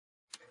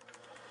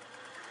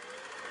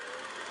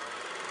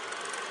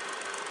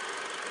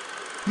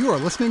You are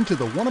listening to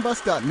the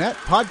oneofus.net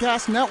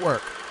podcast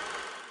network.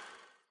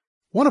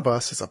 One of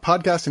Us is a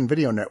podcast and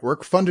video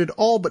network funded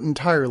all but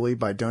entirely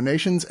by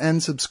donations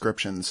and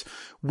subscriptions.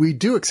 We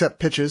do accept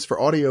pitches for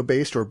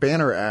audio-based or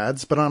banner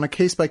ads, but on a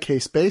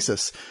case-by-case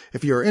basis.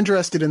 If you are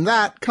interested in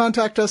that,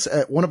 contact us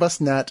at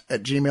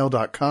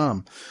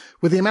oneofusnet@gmail.com.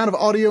 With the amount of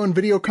audio and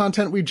video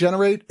content we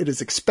generate, it is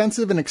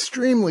expensive and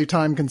extremely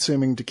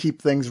time-consuming to keep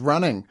things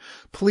running.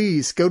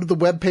 Please go to the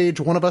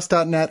webpage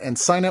oneofus.net and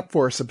sign up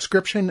for a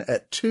subscription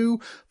at $2,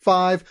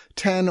 $5,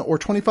 $10, or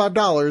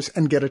 $25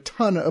 and get a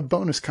ton of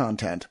bonus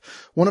content.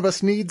 One of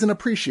Us needs and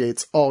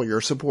appreciates all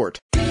your support.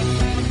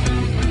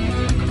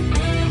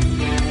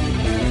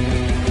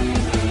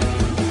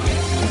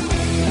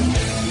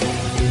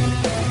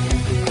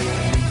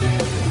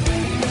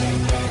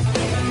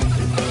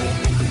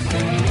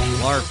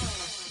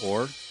 LARP,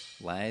 or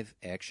live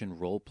action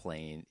role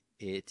playing.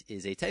 It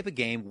is a type of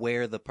game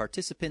where the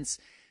participants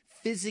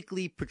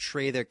physically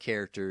portray their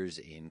characters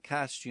in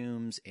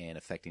costumes and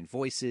affecting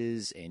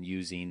voices and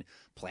using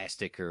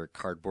plastic or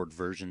cardboard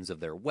versions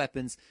of their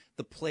weapons.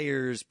 The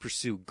players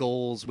pursue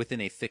goals within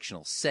a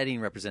fictional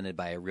setting represented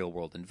by a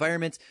real-world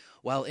environment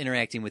while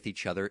interacting with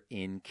each other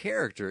in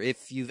character.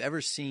 If you've ever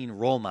seen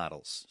Role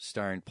Models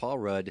starring Paul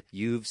Rudd,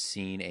 you've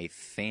seen a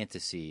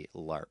fantasy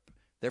LARP.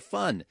 They're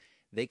fun.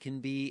 They can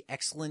be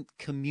excellent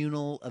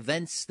communal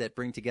events that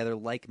bring together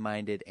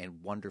like-minded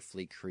and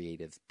wonderfully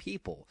creative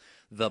people.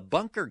 The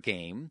Bunker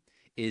Game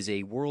is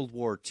a World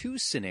War II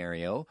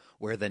scenario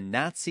where the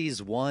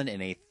Nazis won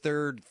and a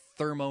third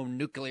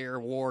thermonuclear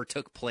war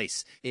took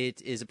place. It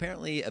is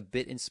apparently a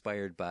bit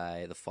inspired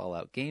by the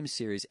Fallout game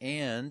series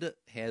and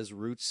has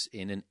roots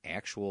in an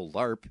actual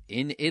LARP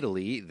in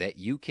Italy that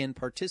you can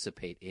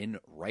participate in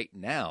right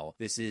now.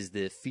 This is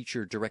the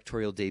feature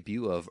directorial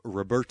debut of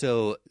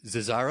Roberto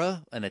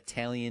Zazzara, an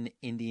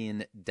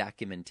Italian-Indian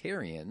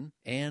documentarian,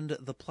 and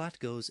the plot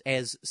goes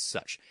as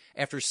such.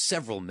 After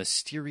several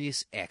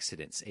mysterious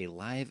accidents, a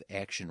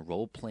live-action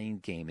role-playing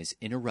game is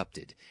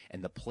interrupted,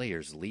 and the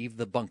players leave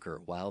the bunker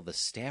while the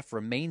staff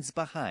remains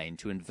behind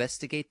to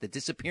investigate the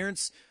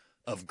disappearance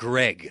of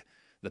Greg,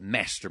 the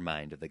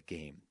mastermind of the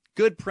game.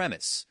 Good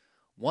premise.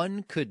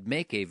 One could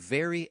make a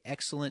very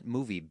excellent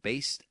movie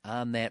based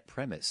on that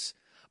premise.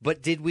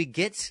 But did we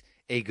get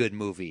a good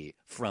movie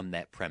from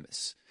that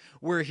premise?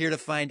 We're here to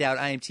find out.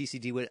 I am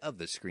TC DeWitt of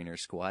the Screener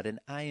Squad, and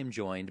I am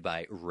joined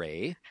by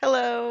Ray.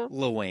 Hello.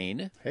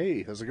 Lawayne.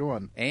 Hey, how's it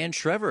going? And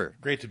Trevor.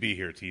 Great to be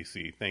here,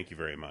 TC. Thank you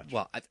very much.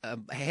 Well,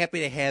 I'm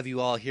happy to have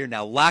you all here.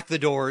 Now, lock the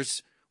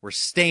doors. We're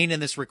staying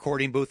in this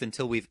recording booth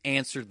until we've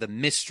answered the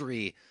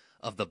mystery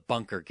of the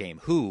Bunker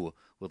Game. Who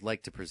would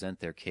like to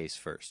present their case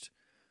first?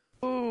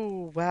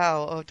 Oh,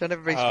 wow. Oh, don't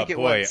everybody speak at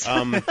boy. once.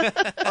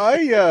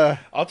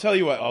 I'll tell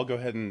you what. I'll go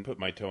ahead and put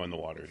my toe in the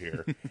water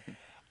here.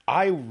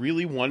 I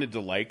really wanted to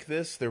like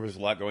this. There was a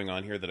lot going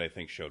on here that I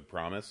think showed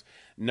promise.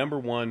 Number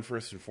one,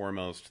 first and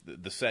foremost,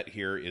 the set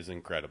here is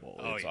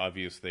incredible. It's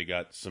obvious they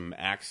got some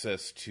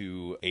access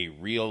to a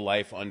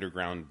real-life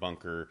underground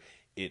bunker.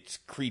 It's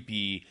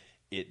creepy.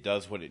 It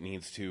does what it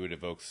needs to. It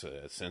evokes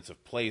a sense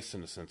of place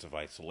and a sense of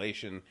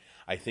isolation.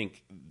 I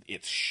think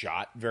it's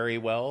shot very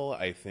well.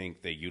 I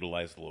think they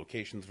utilize the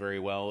locations very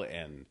well,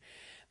 and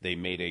they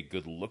made a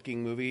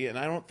good-looking movie, and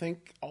I don't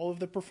think all of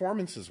the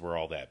performances were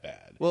all that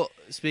bad. Well,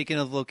 speaking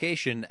of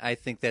location, I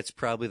think that's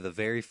probably the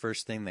very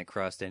first thing that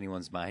crossed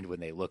anyone's mind when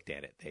they looked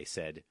at it. They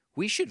said,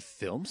 we should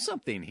film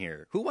something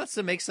here. Who wants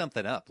to make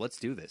something up? Let's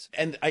do this.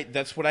 And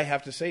that's what I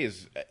have to say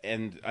is,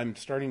 and I'm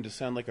starting to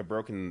sound like a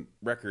broken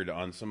record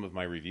on some of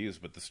my reviews,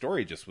 but the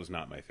story just was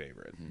not my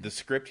favorite. Mm-hmm. The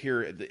script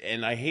here,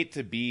 and I hate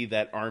to be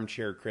that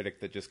armchair critic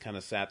that just kind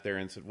of sat there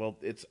and said, well,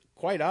 it's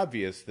quite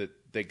obvious that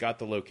they got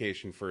the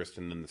location first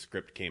and then the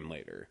script came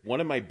later. One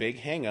of my big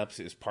hang-ups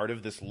is part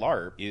of this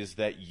LARP is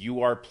that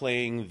you are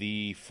playing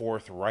the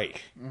Fourth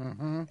Reich.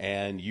 Mm-hmm.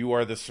 And you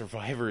are the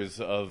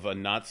survivors of a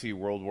Nazi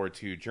World War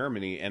II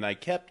Germany. And I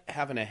kept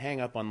having a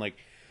hang-up on, like,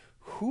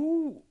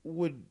 who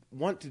would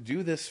want to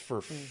do this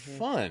for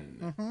fun?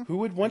 Mm-hmm. Who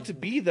would want to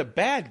be the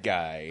bad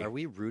guy? Are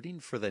we rooting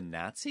for the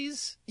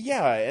Nazis?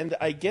 Yeah, and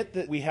I get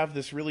that we have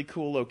this really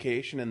cool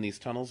location, and these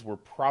tunnels were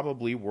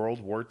probably World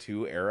War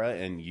II era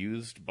and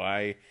used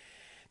by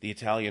the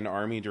Italian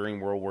army during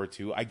World War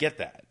II. I get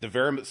that. The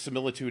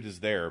verisimilitude is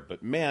there,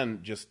 but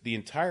man, just the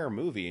entire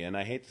movie, and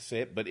I hate to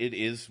say it, but it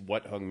is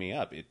what hung me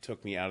up. It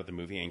took me out of the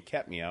movie and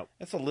kept me out.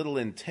 That's a little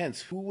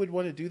intense. Who would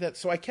want to do that?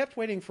 So I kept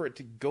waiting for it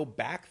to go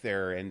back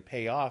there and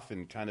pay off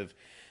and kind of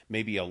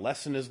maybe a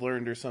lesson is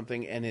learned or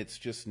something, and it's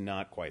just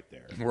not quite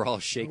there. We're all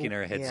shaking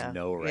our heads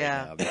no right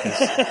now because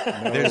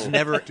there's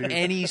never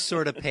any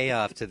sort of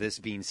payoff to this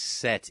being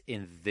set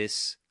in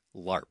this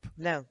LARP.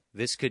 No.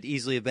 This could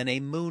easily have been a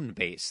moon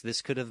base.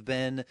 This could have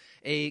been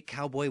a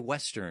cowboy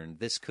western.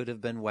 This could have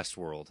been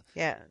Westworld.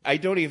 Yeah. I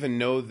don't even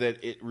know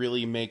that it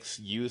really makes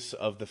use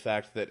of the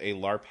fact that a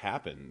LARP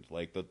happened.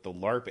 Like, the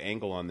LARP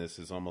angle on this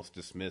is almost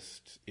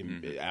dismissed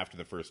after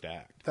the first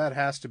act. That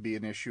has to be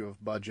an issue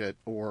of budget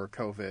or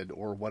COVID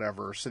or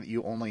whatever, so that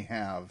you only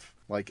have,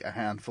 like, a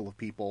handful of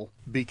people.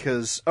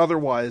 Because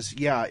otherwise,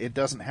 yeah, it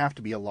doesn't have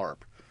to be a LARP.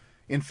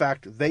 In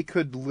fact, they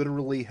could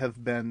literally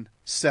have been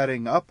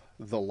setting up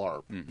the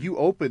LARP. You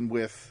open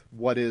with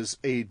what is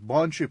a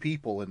bunch of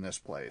people in this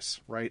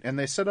place, right? And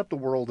they set up the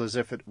world as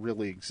if it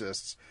really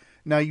exists.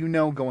 Now, you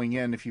know going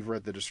in, if you've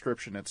read the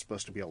description, it's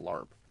supposed to be a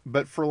LARP.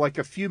 But for like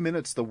a few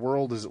minutes, the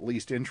world is at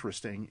least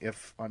interesting,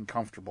 if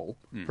uncomfortable.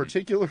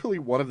 Particularly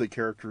one of the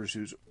characters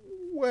who's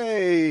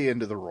way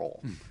into the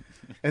role.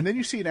 And then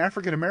you see an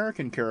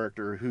African-American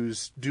character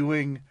who's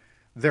doing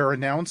their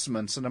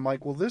announcements, and I'm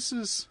like, well, this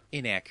is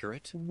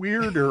inaccurate,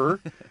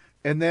 weirder.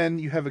 And then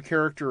you have a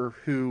character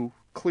who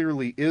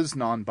clearly is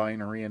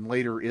non-binary and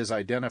later is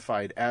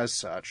identified as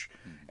such,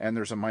 and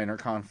there's a minor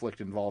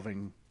conflict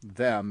involving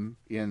them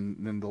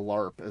in the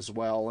LARP as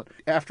well.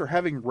 After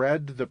having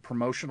read the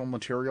promotional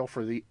material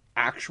for the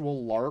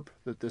actual LARP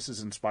that this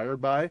is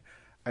inspired by,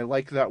 I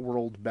like that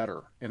world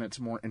better, and it's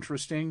more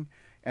interesting.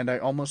 And I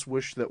almost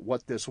wish that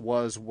what this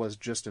was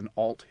just an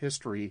alt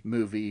history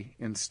movie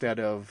instead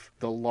of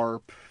the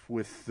LARP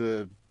with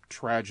the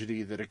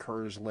tragedy that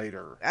occurs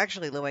later.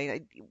 Actually,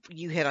 Llewellyn,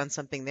 you hit on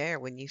something there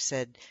when you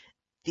said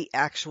the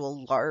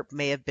actual LARP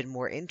may have been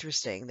more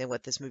interesting than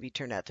what this movie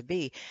turned out to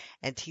be.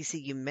 And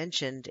TC, you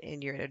mentioned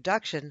in your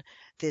introduction,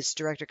 this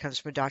director comes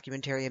from a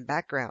documentarian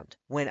background.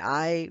 When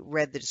I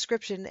read the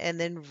description and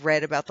then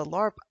read about the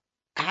LARP,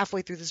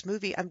 halfway through this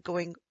movie, I'm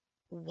going,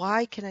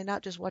 why can I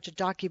not just watch a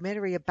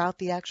documentary about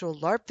the actual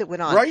LARP that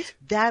went on? Right?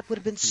 That would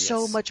have been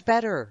so much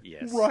better.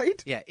 Yes.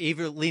 Right? Yeah,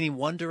 either leaning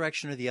one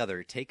direction or the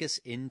other. Take us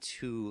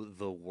into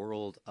the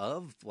world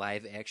of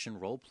live action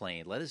role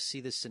playing. Let us see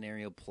this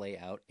scenario play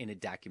out in a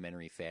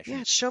documentary fashion.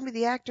 Yeah, show me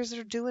the actors that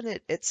are doing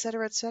it, et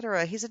cetera, et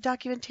cetera. He's a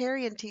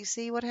documentarian,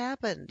 TC. What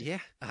happened? Yeah,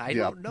 I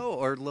don't know.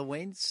 Or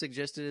Llewellyn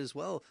suggested as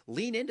well.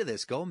 Lean into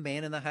this. Go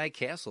Man in the High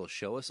Castle.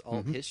 Show us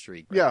alt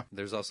history. Yeah.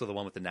 There's also the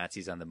one with the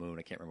Nazis on the moon.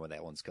 I can't remember what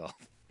that one's called.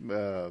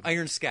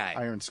 Iron Sky.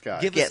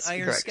 Give Yes, us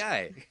Iron correct.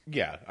 Sky.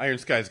 Yeah, Iron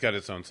Sky's got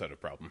its own set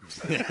of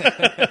problems.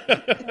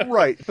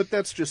 Right, but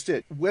that's just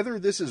it. Whether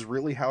this is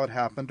really how it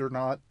happened or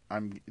not,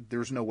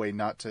 there's no way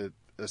not to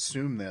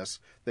assume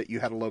this, that you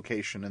had a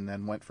location and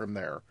then went from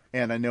there.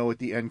 And I know at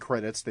the end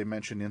credits they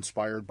mention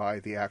inspired by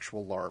the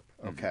actual LARP,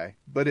 okay?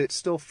 But it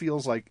still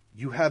feels like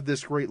you have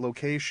this great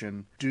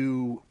location,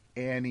 do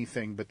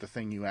anything but the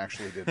thing you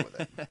actually did with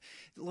it.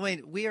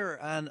 Llewellyn, we are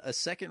on a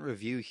second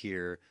review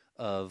here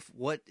of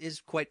what is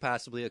quite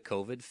possibly a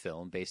COVID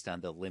film based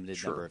on the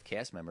limited number of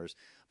cast members.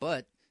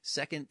 But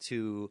second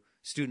to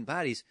Student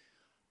Bodies,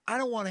 I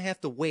don't want to have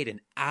to wait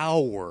an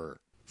hour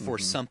for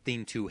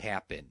something to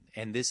happen.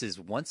 And this is,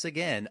 once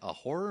again, a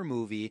horror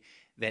movie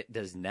that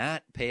does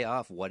not pay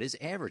off what is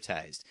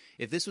advertised.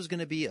 If this was going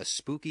to be a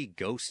spooky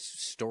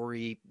ghost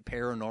story,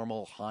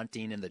 paranormal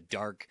haunting in the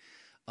dark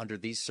under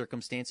these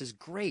circumstances,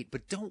 great.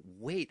 But don't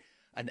wait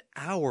an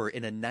hour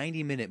in a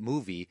 90-minute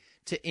movie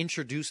to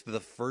introduce the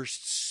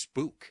first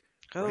spook.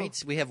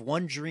 Right? We have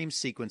one dream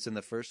sequence in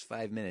the first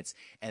 5 minutes,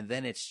 and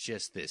then it's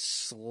just this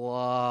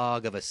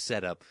slog of a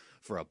setup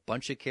for a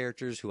bunch of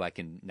characters who I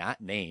can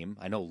not name.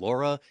 I know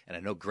Laura, and I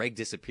know Greg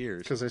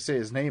disappears. Because I say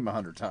his name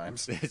 100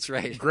 times. That's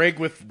right. Greg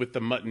with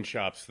the mutton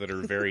chops that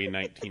are very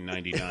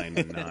 1999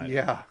 and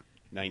not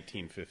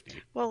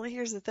 1950. Well,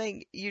 here's the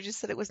thing. You just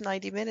said it was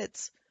 90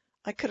 minutes.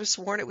 I could have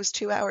sworn it was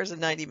 2 hours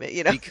and 90 minutes,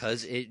 you know?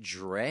 Because it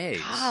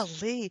drags.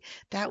 Golly,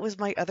 that was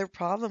my other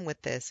problem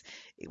with this.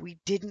 We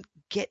didn't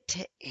get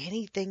to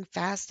anything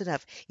fast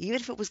enough.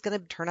 Even if it was going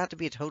to turn out to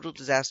be a total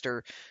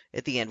disaster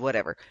at the end,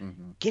 whatever.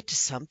 Get to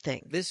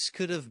something. This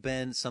could have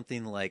been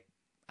something like,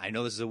 I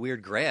know this is a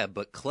weird grab,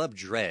 but Club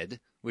Dread,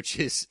 which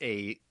is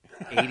a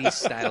 80s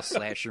style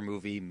slasher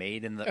movie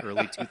made in the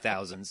early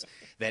 2000s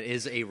that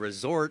is a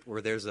resort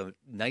where there's a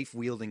knife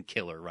wielding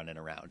killer running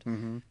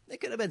around. It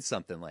could have been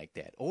something like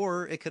that.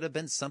 Or it could have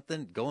been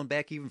something going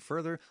back even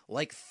further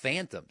like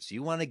Phantoms.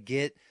 You want to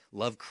get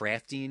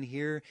Lovecraftian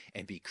here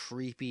and be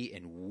creepy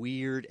and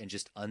weird and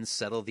just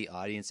unsettle the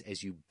audience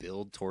as you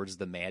build towards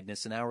the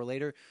madness an hour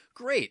later?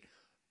 Great.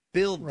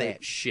 Build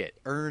that shit.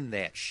 Earn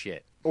that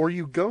shit. Or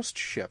you ghost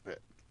ship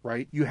it.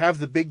 Right? You have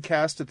the big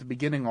cast at the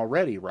beginning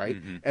already, right?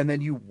 And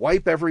then you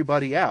wipe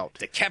everybody out.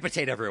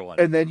 Decapitate everyone.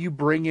 And then you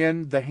bring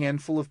in the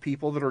handful of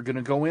people that are going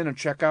to go in and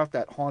check out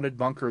that haunted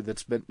bunker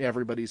that's been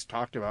everybody's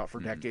talked about for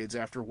decades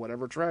after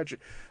whatever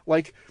tragedy.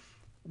 Like,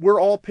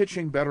 we're all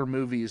pitching better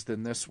movies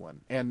than this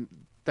one. And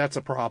that's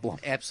a problem.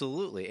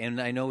 Absolutely.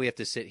 And I know we have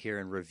to sit here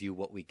and review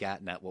what we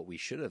got, not what we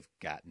should have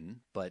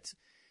gotten, but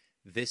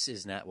this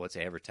is not what's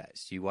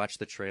advertised. You watch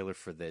the trailer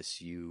for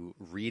this, you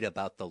read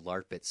about the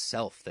LARP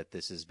itself that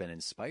this has been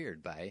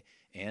inspired by,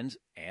 and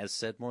as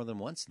said more than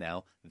once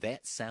now,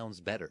 that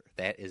sounds better.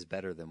 That is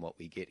better than what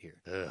we get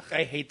here. Ugh.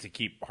 I hate to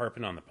keep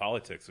harping on the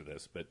politics of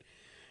this, but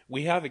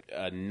we have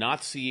a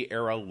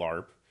Nazi-era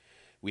LARP.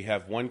 We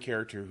have one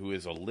character who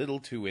is a little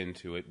too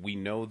into it. We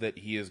know that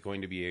he is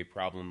going to be a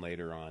problem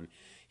later on.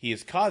 He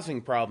is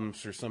causing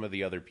problems for some of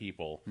the other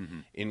people,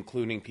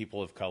 including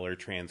people of color,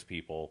 trans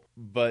people.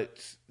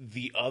 But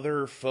the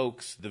other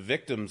folks, the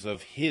victims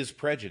of his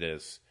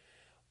prejudice,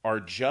 are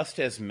just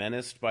as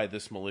menaced by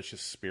this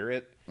malicious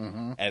spirit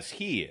as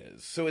he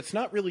is. So it's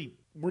not really,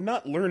 we're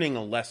not learning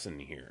a lesson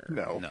here.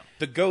 No.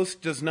 The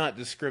ghost does not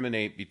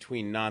discriminate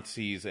between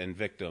Nazis and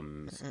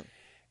victims.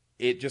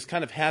 It just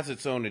kind of has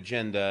its own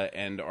agenda,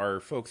 and our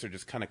folks are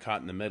just kind of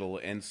caught in the middle.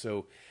 And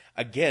so,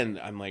 again,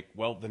 I'm like,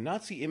 well, the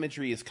Nazi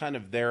imagery is kind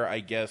of there, I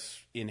guess,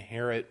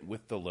 inherent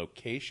with the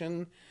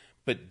location.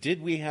 But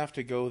did we have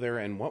to go there,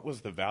 and what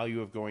was the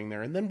value of going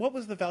there? And then what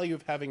was the value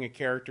of having a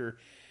character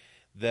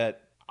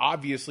that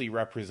obviously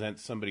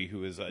represents somebody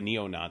who is a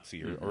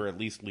neo-Nazi or at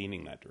least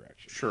leaning that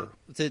direction? Sure.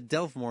 To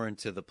delve more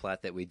into the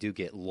plot that we do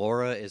get,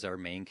 Laura is our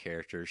main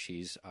character.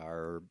 She's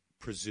our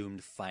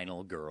presumed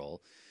final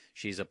girl.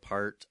 She's a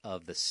part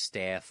of the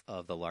staff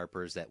of the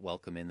LARPers that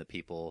welcome in the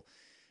people,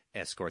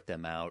 escort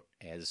them out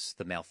as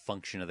the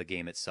malfunction of the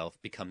game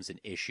itself becomes an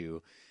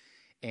issue.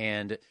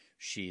 And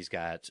she's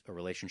got a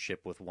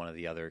relationship with one of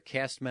the other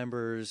cast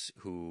members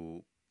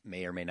who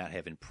may or may not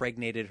have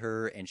impregnated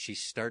her, and she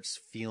starts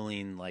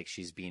feeling like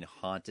she's being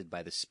haunted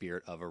by the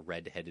spirit of a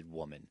red-headed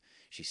woman.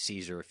 She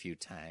sees her a few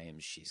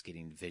times. She's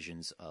getting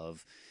visions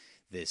of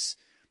this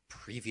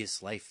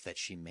previous life that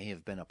she may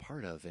have been a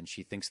part of, and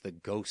she thinks the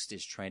ghost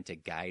is trying to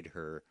guide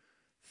her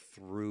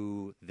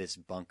through this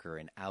bunker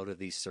and out of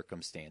these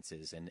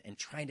circumstances and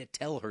trying to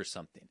tell her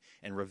something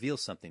and reveal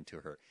something to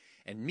her.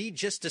 And me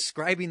just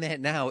describing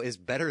that now is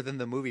better than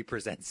the movie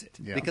presents it,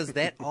 because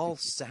that all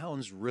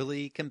sounds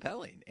really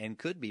compelling and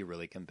could be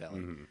really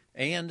compelling.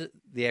 And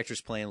the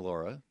actress playing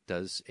Laura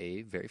does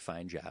a very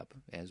fine job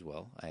as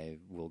well. I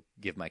will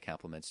give my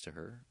compliments to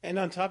her. And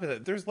on top of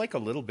that, there's like a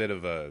little bit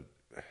of a,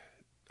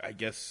 I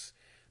guess,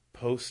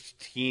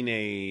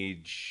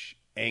 post-teenage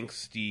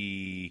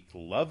angsty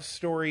love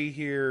story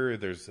here.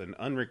 There's an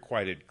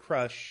unrequited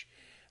crush.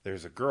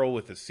 There's a girl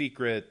with a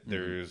secret.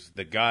 There's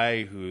the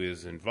guy who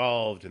is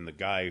involved and the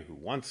guy who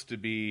wants to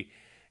be.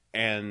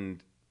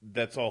 And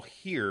that's all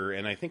here.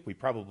 And I think we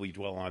probably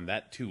dwell on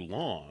that too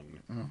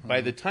long.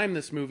 By the time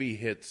this movie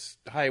hits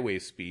highway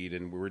speed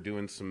and we're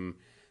doing some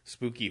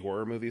spooky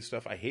horror movie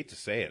stuff, I hate to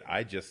say it,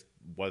 I just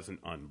wasn't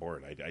on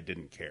board. I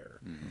didn't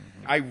care.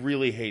 I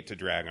really hate to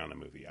drag on a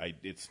movie.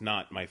 It's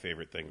not my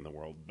favorite thing in the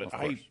world. But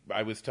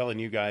I was telling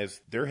you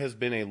guys, there has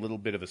been a little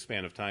bit of a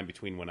span of time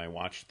between when I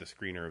watched the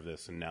screener of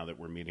this and now that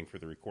we're meeting for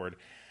the record.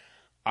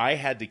 I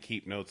had to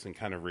keep notes and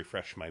kind of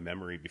refresh my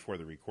memory before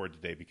the record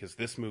today because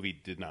this movie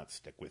did not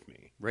stick with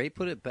me. Ray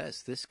put it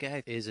best. This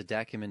guy is a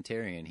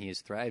documentarian. He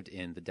has thrived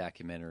in the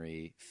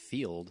documentary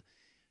field.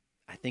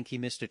 I think he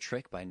missed a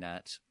trick by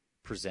not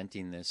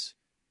presenting this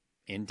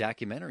in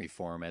documentary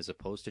form as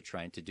opposed to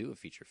trying to do a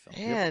feature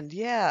film. And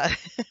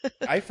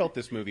I felt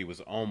this movie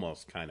was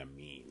almost kind of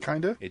mean.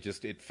 Kind of?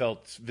 It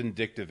felt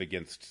vindictive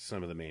against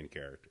some of the main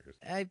characters.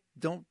 I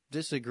don't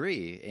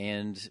disagree.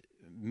 And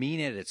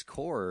mean at its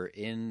core,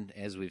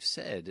 as we've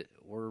said,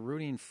 we're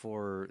rooting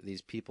for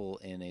these people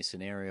in a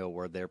scenario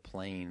where they're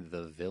playing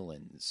the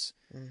villains.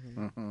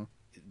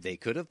 They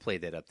could have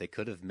played that up. They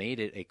could have made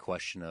it a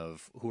question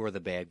of who are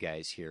the bad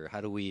guys here?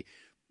 How do we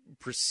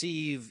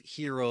perceive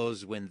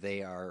heroes when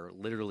they are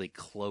literally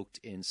cloaked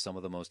in some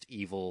of the most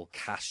evil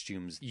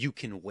costumes you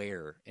can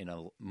wear in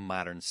a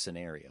modern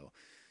scenario?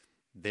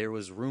 There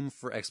was room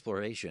for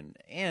exploration,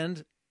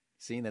 and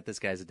seeing that this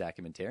guy's a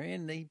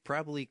documentarian, they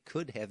probably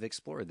could have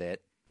explored that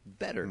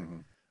better.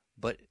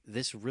 But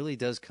this really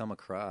does come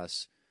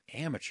across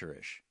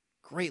amateurish.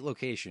 Great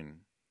location,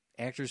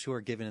 actors who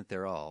are giving it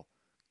their all,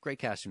 great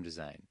costume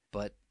design,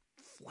 but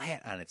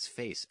flat on its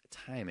face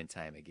time and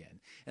time again.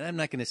 And I'm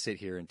not going to sit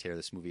here and tear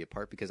this movie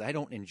apart because I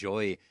don't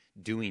enjoy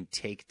doing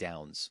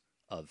takedowns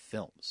of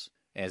films.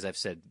 As I've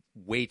said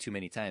way too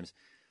many times,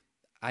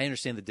 I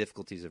understand the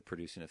difficulties of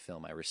producing a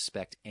film. I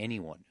respect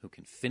anyone who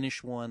can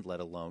finish one, let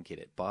alone get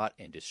it bought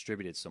and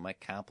distributed. So my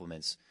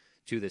compliments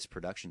to this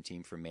production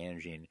team for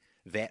managing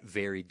that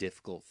very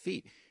difficult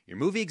feat. Your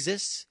movie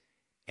exists,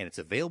 and it's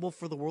available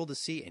for the world to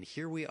see, and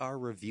here we are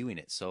reviewing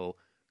it. So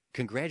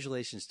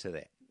congratulations to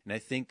that. And I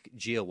think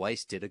Gia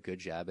Weiss did a good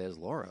job as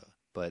Laura,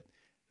 but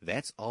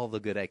that's all the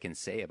good I can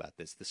say about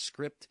this. The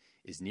script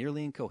is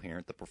nearly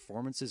incoherent. The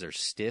performances are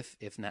stiff,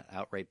 if not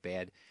outright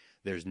bad.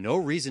 There's no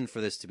reason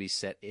for this to be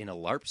set in a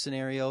LARP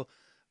scenario,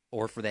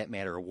 or for that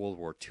matter, a World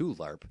War II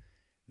LARP.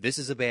 This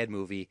is a bad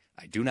movie.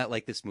 I do not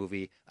like this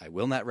movie. I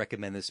will not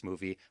recommend this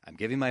movie. I'm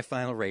giving my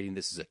final rating.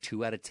 This is a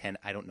 2 out of 10.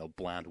 I don't know,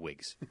 blonde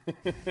wigs.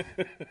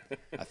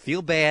 I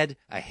feel bad.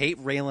 I hate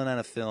railing on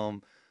a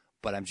film,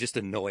 but I'm just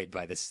annoyed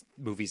by this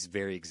movie's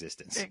very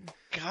existence.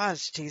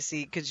 Gosh,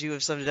 TC, could you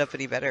have summed it up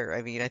any better?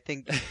 I mean, I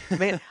think,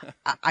 man,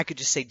 I could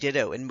just say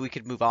ditto and we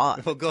could move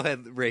on. Well, go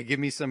ahead, Ray. Give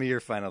me some of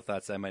your final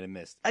thoughts I might have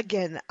missed.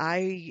 Again,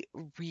 I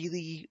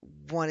really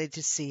wanted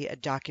to see a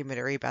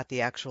documentary about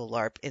the actual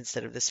LARP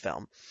instead of this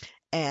film.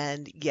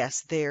 And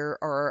yes, there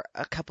are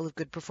a couple of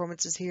good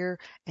performances here,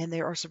 and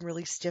there are some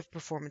really stiff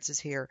performances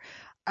here.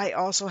 I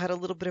also had a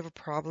little bit of a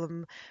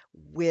problem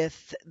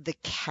with the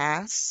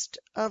cast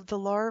of the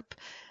LARP.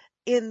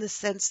 in the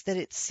sense that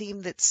it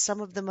seemed that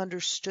some of them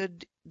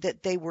understood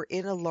that they were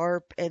in a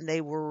LARP and they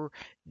were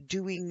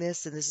doing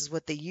this and this is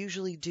what they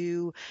usually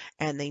do,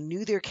 and they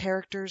knew their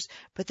characters,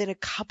 but then a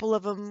couple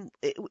of them,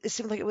 it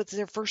seemed like it was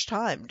their first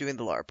time doing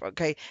the LARP.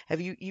 Okay,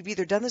 you've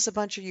either done this a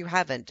bunch or you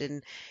haven't,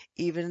 and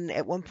even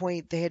at one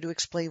point they had to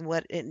explain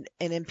what an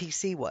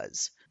NPC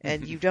was.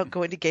 And you don't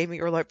go into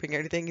gaming or LARPing or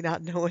anything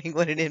not knowing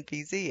what an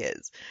NPC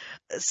is.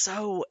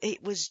 So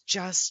it was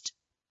just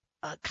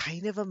a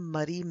kind of a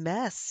muddy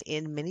mess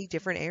in many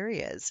different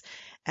areas.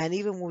 And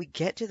even when we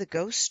get to the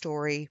ghost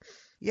story,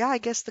 yeah, I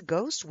guess the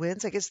ghost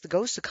wins. I guess the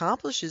ghost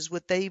accomplishes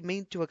what they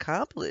mean to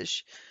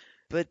accomplish.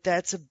 But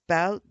that's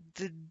about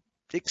the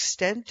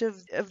extent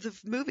of the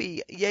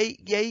movie.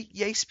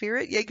 Yay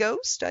spirit, yay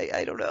ghost.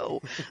 I don't know.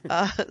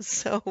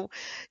 So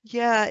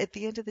yeah, at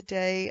the end of the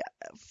day,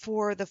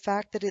 for the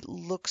fact that it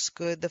looks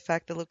good, the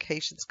fact the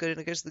location's good, and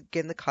I guess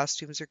again the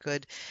costumes are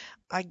good,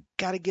 I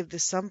gotta give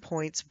this some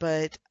points,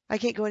 but I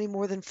can't go any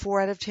more than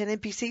 4 out of 10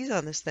 NPCs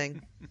on this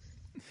thing.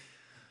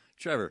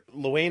 Trevor.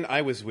 Luane,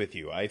 I was with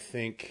you. I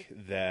think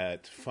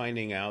that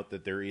finding out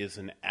that there is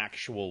an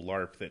actual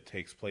LARP that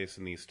takes place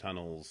in these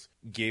tunnels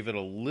gave it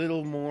a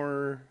little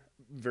more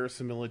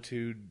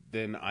verisimilitude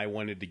than I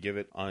wanted to give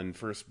it on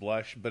first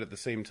blush. But at the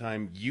same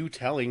time, you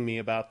telling me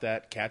about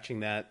that, catching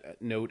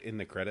that note in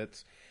the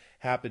credits,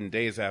 happened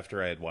days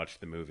after I had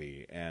watched the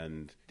movie.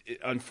 And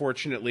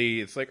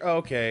unfortunately, it's like, oh,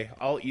 okay,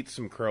 I'll eat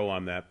some crow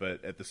on that.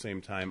 But at the same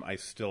time, I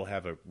still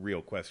have a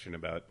real question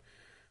about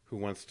who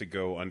wants to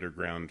go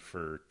underground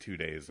for 2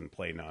 days and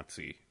play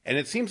Nazi. And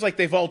it seems like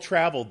they've all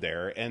traveled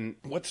there. And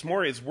what's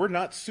more is we're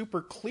not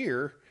super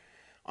clear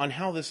on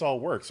how this all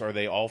works. Are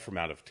they all from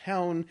out of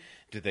town?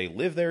 Do they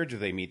live there? Do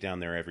they meet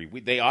down there every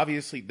week?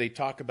 They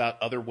talk about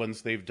other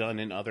ones they've done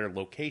in other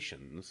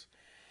locations.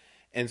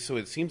 And so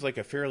it seems like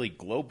a fairly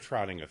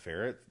globe-trotting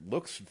affair. It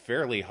looks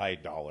fairly high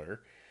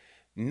dollar.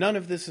 None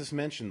of this is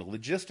mentioned. The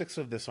logistics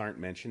of this aren't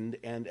mentioned.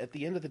 And at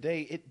the end of the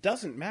day, it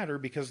doesn't matter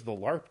because the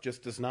LARP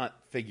just does not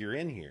figure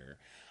in here.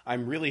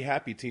 I'm really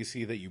happy,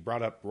 TC, that you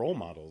brought up role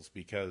models,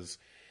 because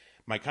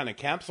my kind of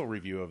capsule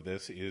review of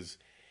this is,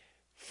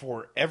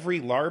 for every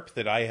LARP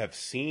that I have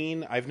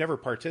seen, I've never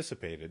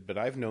participated, but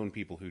I've known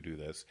people who do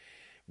this.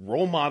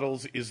 Role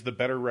models is the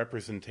better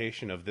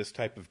representation of this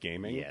type of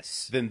gaming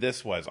than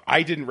this was.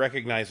 I didn't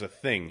recognize a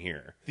thing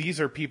here.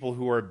 These are people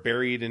who are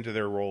buried into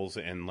their roles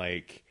and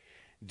like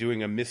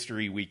doing a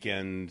mystery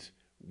weekend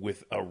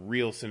with a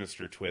real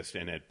sinister twist,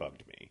 and it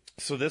bugged me.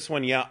 So this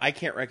one, yeah, I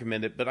can't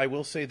recommend it, but I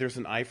will say there's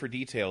an eye for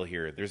detail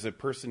here. There's a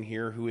person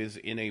here who is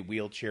in a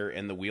wheelchair,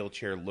 and the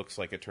wheelchair looks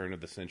like a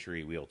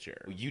turn-of-the-century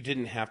wheelchair. You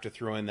didn't have to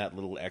throw in that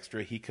little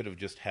extra. He could have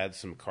just had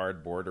some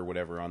cardboard or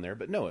whatever on there,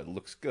 but no, it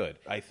looks good.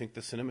 I think the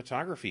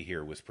cinematography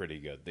here was pretty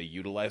good. They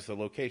utilized the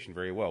location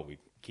very well. We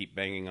keep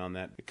banging on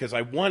that because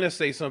I want to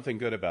say something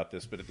good about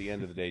this, but at the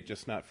end of the day,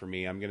 just not for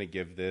me. I'm going to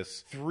give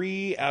this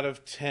 3 out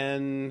of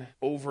 10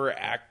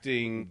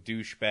 overacting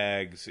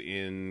douchebags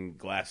in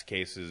glass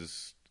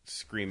cases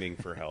screaming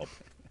for help.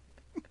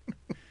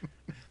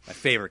 My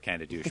favorite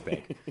kind of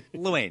douchebag.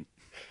 Luane.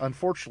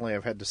 Unfortunately,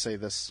 I've had to say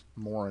this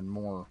more and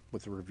more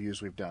with the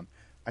reviews we've done.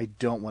 I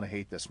don't want to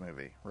hate this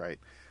movie, right?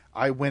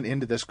 I went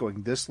into this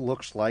going, this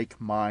looks like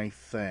my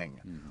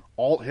thing.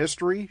 Alt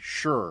history?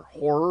 Sure.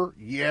 Horror?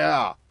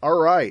 Yeah. All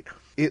right.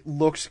 It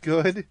looks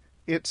good.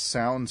 It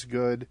sounds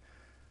good.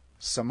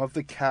 Some of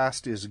the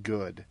cast is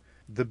good.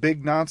 The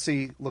big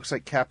Nazi looks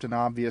like Captain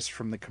Obvious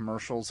from the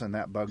commercials, and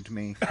that bugged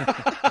me.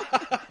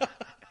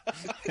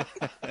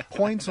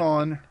 Points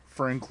on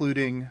for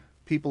including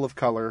people of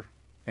color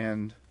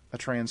and a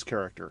trans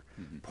character.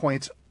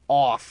 Points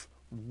off,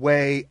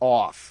 way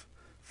off,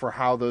 for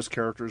how those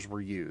characters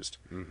were used.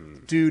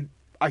 Dude,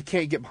 I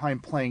can't get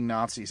behind playing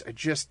Nazis.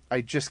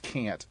 I just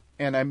can't.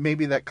 And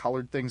maybe that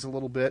colored things a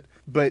little bit,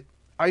 but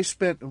I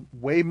spent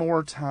way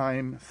more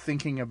time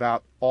thinking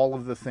about all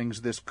of the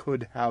things this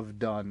could have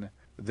done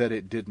that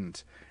it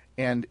didn't.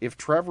 And if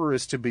Trevor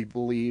is to be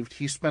believed,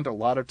 he spent a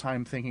lot of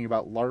time thinking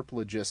about LARP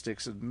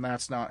logistics, and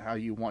that's not how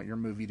you want your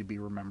movie to be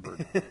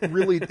remembered.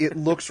 Really, it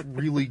looks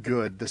really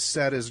good. The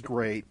set is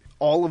great.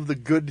 All of the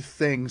good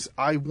things.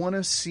 I want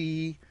to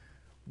see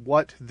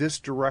what this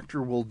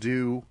director will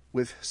do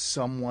with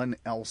someone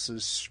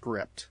else's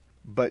script.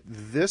 But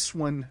this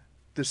one,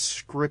 the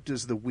script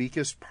is the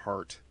weakest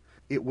part.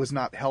 It was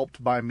not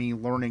helped by me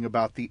learning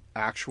about the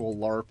actual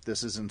LARP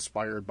this is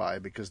inspired by,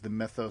 because the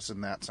mythos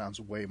in that sounds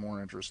way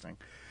more interesting.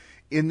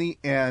 In the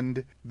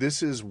end,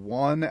 this is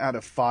 1 out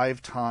of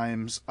 5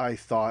 times I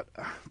thought,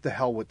 the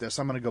hell with this,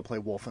 I'm going to go play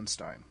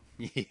Wolfenstein.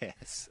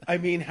 Yes. I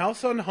mean,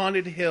 House on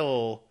Haunted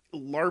Hill,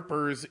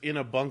 LARPers in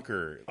a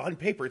bunker. On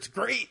paper, it's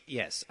great.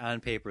 Yes,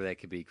 on paper that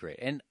could be great.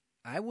 And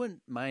I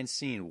wouldn't mind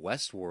seeing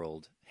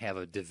Westworld have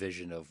a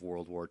division of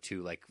World War II,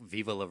 like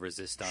Viva la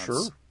Resistance.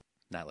 Sure.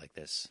 Not like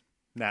this.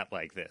 Not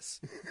like this.